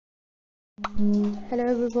Hello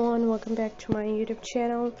everyone, welcome back to my YouTube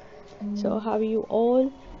channel. So how are you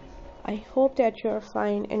all? I hope that you're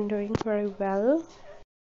fine and doing very well.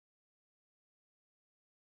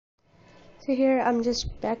 So here I'm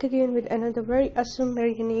just back again with another very awesome,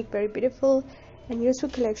 very unique, very beautiful and useful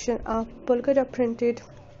collection of polka dot printed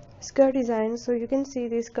skirt designs. So you can see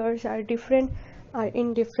these skirts are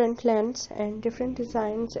in different lengths and different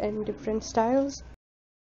designs and different styles.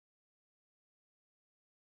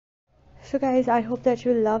 So guys, I hope that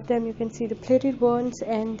you love them. You can see the pleated ones,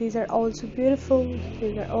 and these are also beautiful.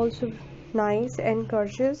 These are also nice and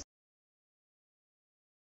gorgeous.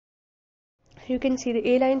 You can see the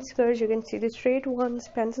A-line skirts, you can see the straight ones,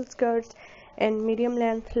 pencil skirts, and medium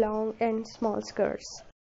length, long and small skirts.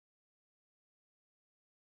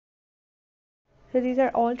 So these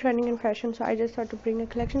are all trending in fashion, so I just thought to bring a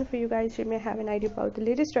collection for you guys. You may have an idea about the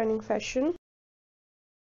latest trending fashion.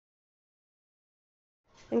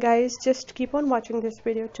 And guys, just keep on watching this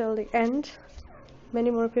video till the end.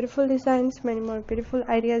 Many more beautiful designs, many more beautiful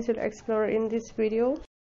ideas you'll explore in this video.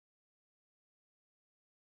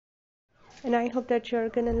 And I hope that you're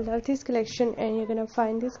gonna love this collection and you're gonna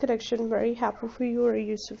find this collection very helpful for you or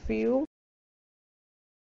useful for you.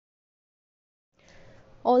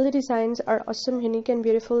 All the designs are awesome, unique and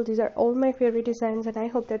beautiful. These are all my favorite designs, and I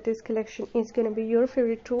hope that this collection is gonna be your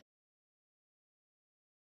favorite too.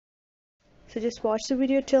 So just watch the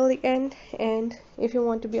video till the end, and if you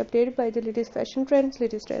want to be updated by the latest fashion trends,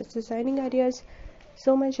 latest dress designing ideas,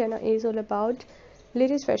 so my channel is all about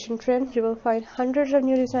latest fashion trends. You will find hundreds of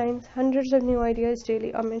new designs, hundreds of new ideas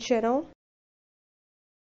daily on my channel,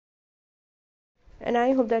 and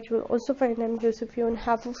I hope that you will also find them useful and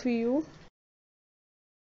helpful for you.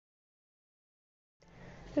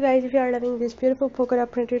 So guys, if you are loving this beautiful polka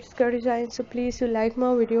dot printed skirt design, so please do like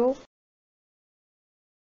my video,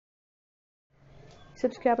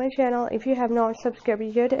 subscribe my channel if you have not subscribed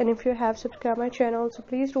yet, and if you have subscribed my channel, so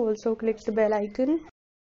please do also click the bell icon.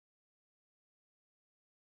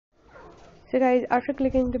 So guys, after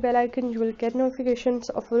clicking the bell icon, you will get notifications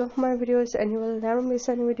of all of my videos, and you will never miss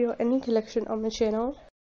any video, any collection on my channel.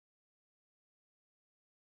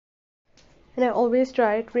 And I always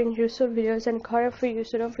try to bring useful videos and color for you,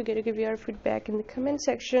 so don't forget to give your feedback in the comment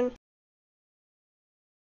section.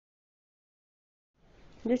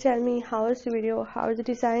 Do tell me how is the video, how are the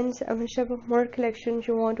designs, and which type of more collections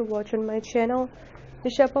you want to watch on my channel.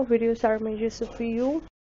 Which type of videos are my useful for you.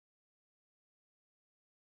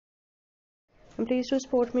 And please do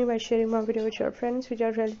support me by sharing my video with your friends, with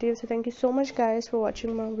your relatives. So thank you so much guys for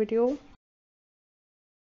watching my video.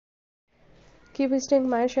 Keep visiting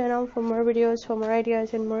my channel for more videos, for more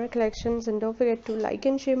ideas and more collections, and don't forget to like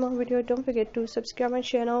and share my video. Don't forget to subscribe my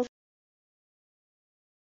channel.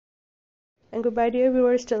 And goodbye dear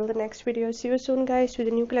viewers, till the next video. See you soon guys with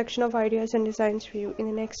a new collection of ideas and designs for you in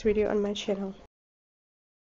the next video on my channel.